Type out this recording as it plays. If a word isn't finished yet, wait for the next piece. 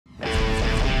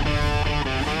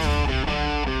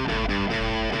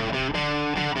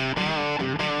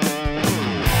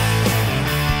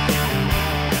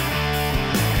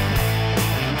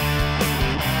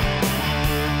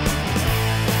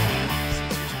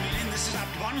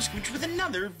Optibotimus with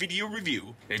another video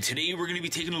review. And today we're going to be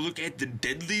taking a look at the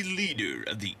deadly leader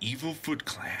of the Evil Foot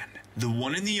Clan, the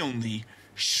one and the only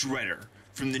Shredder,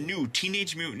 from the new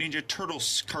Teenage Mutant Ninja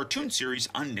Turtles cartoon series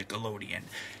on Nickelodeon.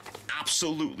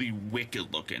 Absolutely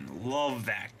wicked looking. Love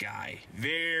that guy.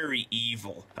 Very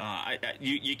evil.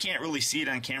 You can't really see it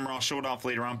on camera. I'll show it off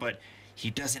later on, but he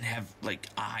doesn't have, like,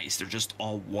 eyes. They're just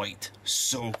all white.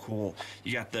 So cool.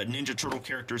 You got the Ninja Turtle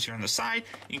characters here on the side.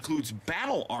 Includes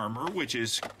battle armor, which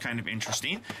is kind of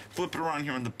interesting. Flip it around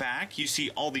here on the back. You see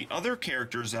all the other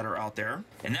characters that are out there.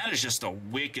 And that is just a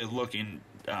wicked looking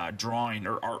drawing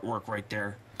or artwork right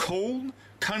there. Cold,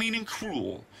 cunning, and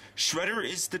cruel, Shredder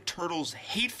is the Turtles'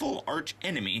 hateful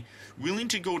arch-enemy, willing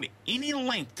to go to any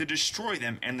length to destroy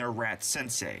them and their rat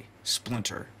sensei,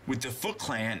 Splinter. With the Foot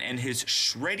Clan and his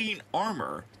shredding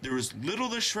armor, there is little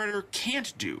the Shredder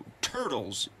can't do.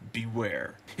 Turtles,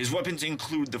 beware. His weapons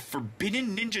include the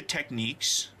forbidden ninja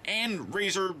techniques and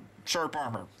razor-sharp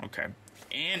armor. Okay.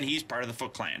 And he's part of the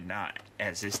Foot Clan, not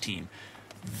as his team.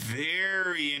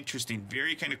 Very interesting.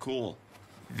 Very kind of cool.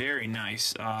 Very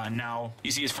nice. Now,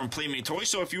 you see it's from Playmate Toys,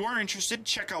 so if you are interested,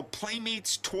 check out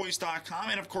playmatestoys.com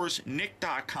and, of course,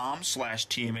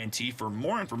 nick.com/TMNT for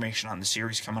more information on the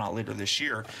series coming out later this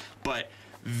year. But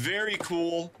very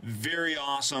cool, very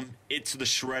awesome. It's the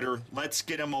Shredder. Let's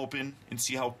get him open and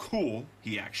see how cool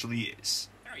he actually is.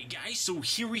 Alright guys, so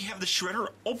here we have the Shredder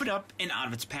open up and out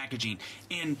of its packaging.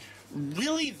 And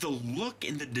really the look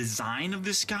and the design of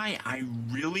this guy, I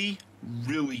really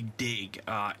dig.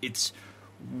 It's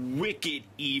wicked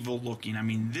evil looking. I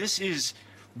mean, this is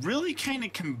really kind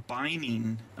of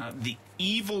combining the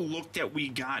evil look that we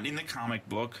got in the comic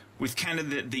book with kind of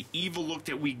the evil look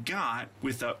that we got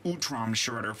with Utrom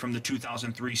Shredder from the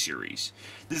 2003 series.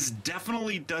 This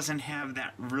definitely doesn't have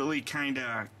that really kind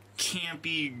of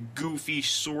campy, goofy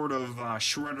sort of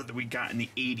Shredder that we got in the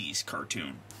 80s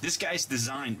cartoon. This guy's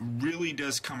design really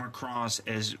does come across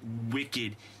as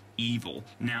wicked evil.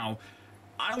 Now,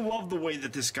 I love the way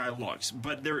that this guy looks,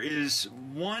 but there is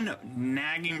one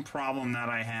nagging problem that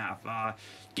I have.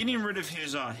 Getting rid of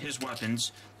his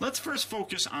weapons, let's first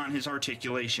focus on his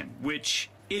articulation, which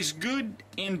is good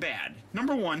and bad.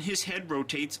 Number one, his head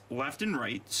rotates left and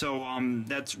right, so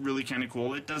that's really kind of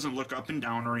cool. It doesn't look up and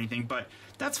down or anything, but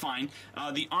that's fine.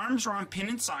 The arms are on pin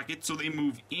and socket, so they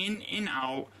move in and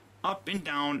out, up and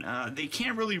down. They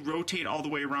can't really rotate all the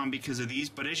way around because of these,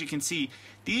 but as you can see,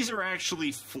 these are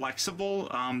actually flexible.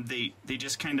 They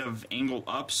just kind of angle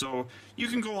up, so you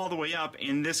can go all the way up,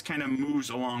 and this kind of moves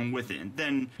along with it.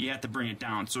 Then you have to bring it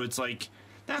down, so it's like,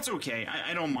 that's okay.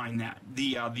 I don't mind that.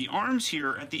 The arms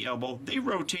here at the elbow, they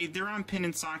rotate. They're on pin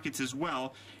and sockets as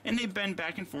well, and they bend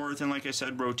back and forth, and like I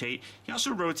said, rotate. He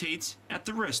also rotates at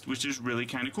the wrist, which is really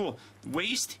kind of cool.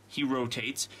 Waist, he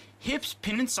rotates. Hips,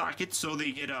 pin and sockets, so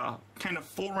they get a kind of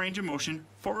full range of motion,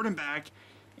 forward and back,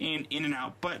 and in and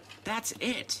out. But that's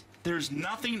it. There's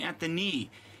nothing at the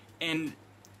knee, and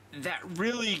that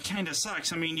really kind of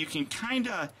sucks. I mean, you can kind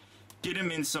of get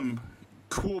him in some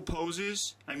cool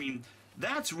poses. I mean,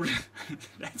 that's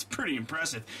pretty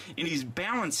impressive, and he's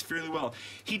balanced fairly well.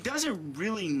 He doesn't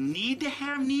really need to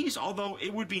have knees, although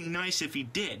it would be nice if he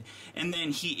did. And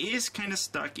then he is kind of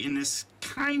stuck in this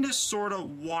kind of sort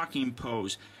of walking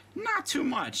pose. Not too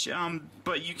much,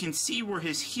 but you can see where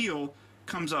his heel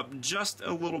comes up just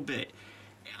a little bit.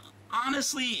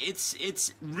 Honestly,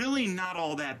 it's really not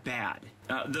all that bad.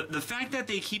 The fact that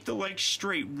they keep the legs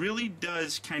straight really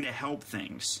does kind of help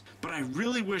things. But I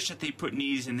really wish that they put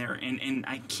knees in there, and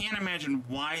I can't imagine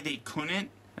why they couldn't,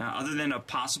 other than a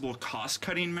possible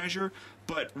cost-cutting measure.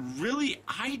 But really,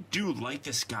 I do like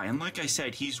this guy, and like I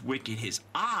said, he's wicked. His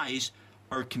eyes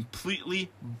are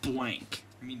completely blank.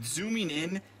 I mean, zooming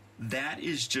in, that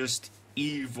is just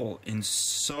evil and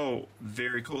so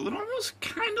very cool. It almost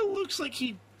kind of looks like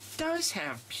he does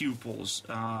have pupils,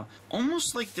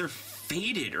 almost like they're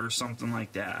faded or something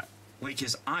like that. Like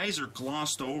his eyes are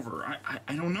glossed over.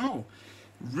 I don't know.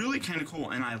 Really kind of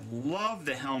cool, and I love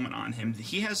the helmet on him.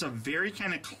 He has a very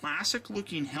kind of classic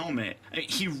looking helmet.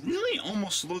 He really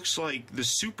almost looks like the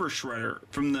Super Shredder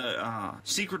from the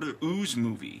Secret of Ooze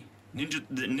movie.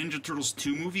 The Ninja Turtles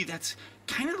 2 movie. That's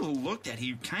kind of the look that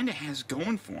he kind of has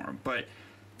going for him, but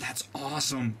that's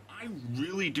awesome. I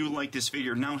really do like this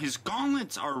figure. Now, his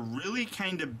gauntlets are really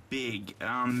kind of big.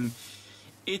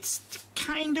 It's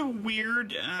kind of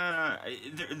weird.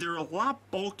 They're a lot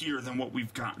bulkier than what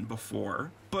we've gotten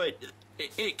before, but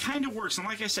it kind of works. And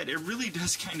like I said, it really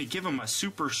does kind of give him a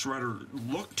Super Shredder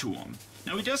look to him.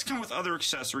 Now, he does come with other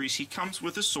accessories. He comes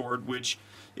with a sword, which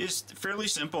is fairly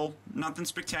simple, nothing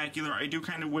spectacular. I do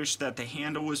kind of wish that the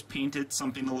handle was painted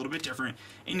something a little bit different.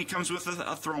 And he comes with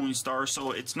a throwing star,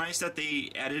 so it's nice that they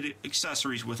added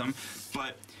accessories with him.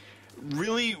 But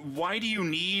really, why do you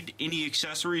need any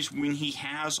accessories when he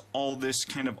has all this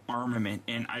kind of armament?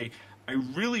 And I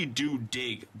really do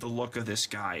dig the look of this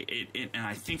guy. And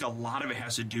I think a lot of it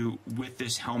has to do with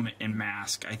this helmet and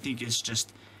mask. I think it's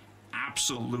just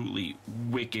absolutely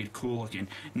wicked cool looking.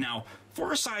 Now,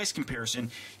 for a size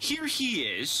comparison, here he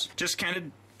is, just kind of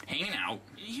hanging out.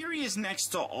 Here he is next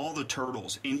to all the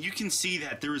turtles, and you can see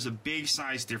that there is a big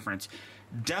size difference.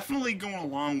 Definitely going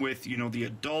along with, you know, the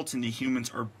adults and the humans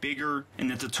are bigger,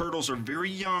 and that the turtles are very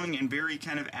young and very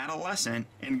kind of adolescent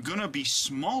and gonna be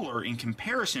smaller in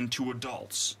comparison to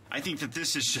adults. I think that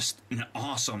this is just an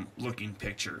awesome looking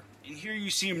picture. And here you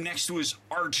see him next to his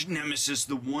arch nemesis,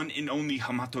 the one and only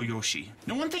Hamato Yoshi.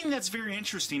 Now, one thing that's very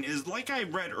interesting is, like I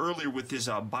read earlier with his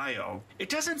bio, it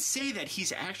doesn't say that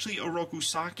he's actually a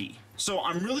Rokusaki. So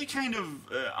I'm really kind of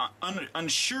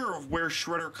unsure of where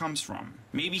Shredder comes from.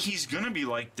 Maybe he's gonna be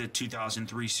like the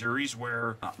 2003 series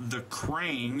where the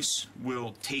Krangs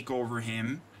will take over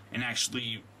him and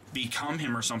actually become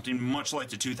him or something, much like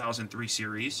the 2003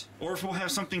 series. Or if we'll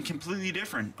have something completely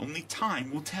different. Only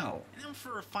time will tell. And then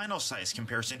for a final size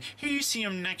comparison, here you see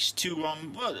him next to,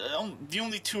 the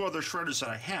only two other Shredders that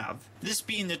I have. This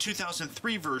being the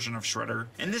 2003 version of Shredder,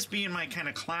 and this being my kind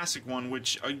of classic one,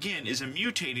 which, again, is a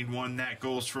mutating one that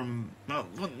goes from, well,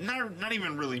 not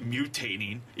even really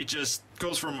mutating. It just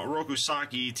goes from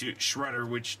Rokusaki to Shredder,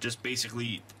 which just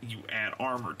basically you add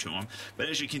armor to him. But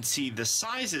as you can see, the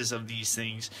sizes of these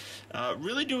things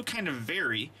really do kind of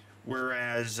vary,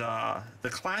 whereas the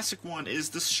classic one is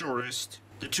the shortest.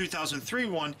 The 2003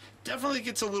 one definitely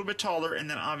gets a little bit taller, and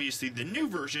then obviously the new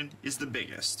version is the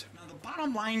biggest. Now, the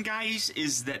bottom line, guys,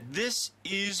 is that this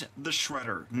is the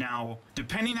Shredder. Now,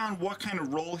 depending on what kind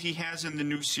of role he has in the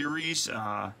new series,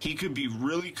 he could be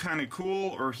really kind of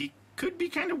cool, or he could be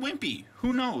kind of wimpy.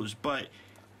 Who knows? But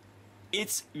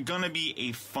it's gonna be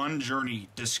a fun journey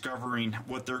discovering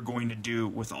what they're going to do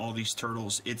with all these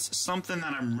turtles. It's something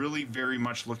that I'm really very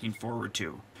much looking forward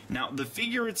to. Now, the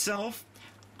figure itself,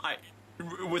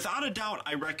 without a doubt,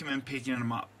 I recommend picking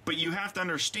him up. But you have to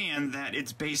understand that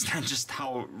it's based on just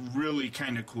how really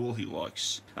kind of cool he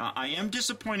looks. I am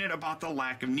disappointed about the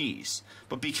lack of knees,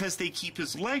 but because they keep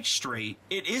his legs straight,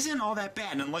 it isn't all that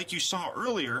bad. And like you saw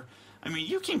earlier, I mean,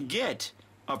 you can get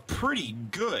a pretty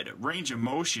good range of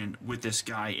motion with this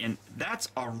guy, and that's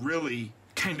a really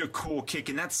kind of cool kick,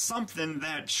 and that's something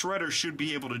that Shredder should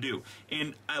be able to do.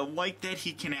 And I like that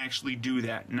he can actually do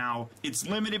that. Now, it's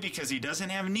limited because he doesn't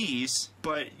have knees,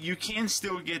 but you can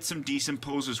still get some decent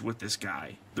poses with this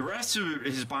guy. The rest of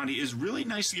his body is really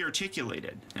nicely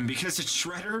articulated, and because it's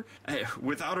Shredder,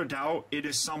 without a doubt, it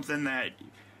is something that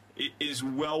is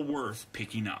well worth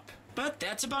picking up. But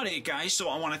that's about it, guys, so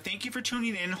I want to thank you for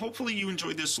tuning in. Hopefully you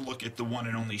enjoyed this look at the one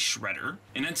and only Shredder.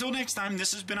 And until next time,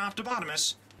 this has been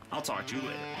Optibotimus. I'll talk to you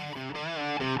later.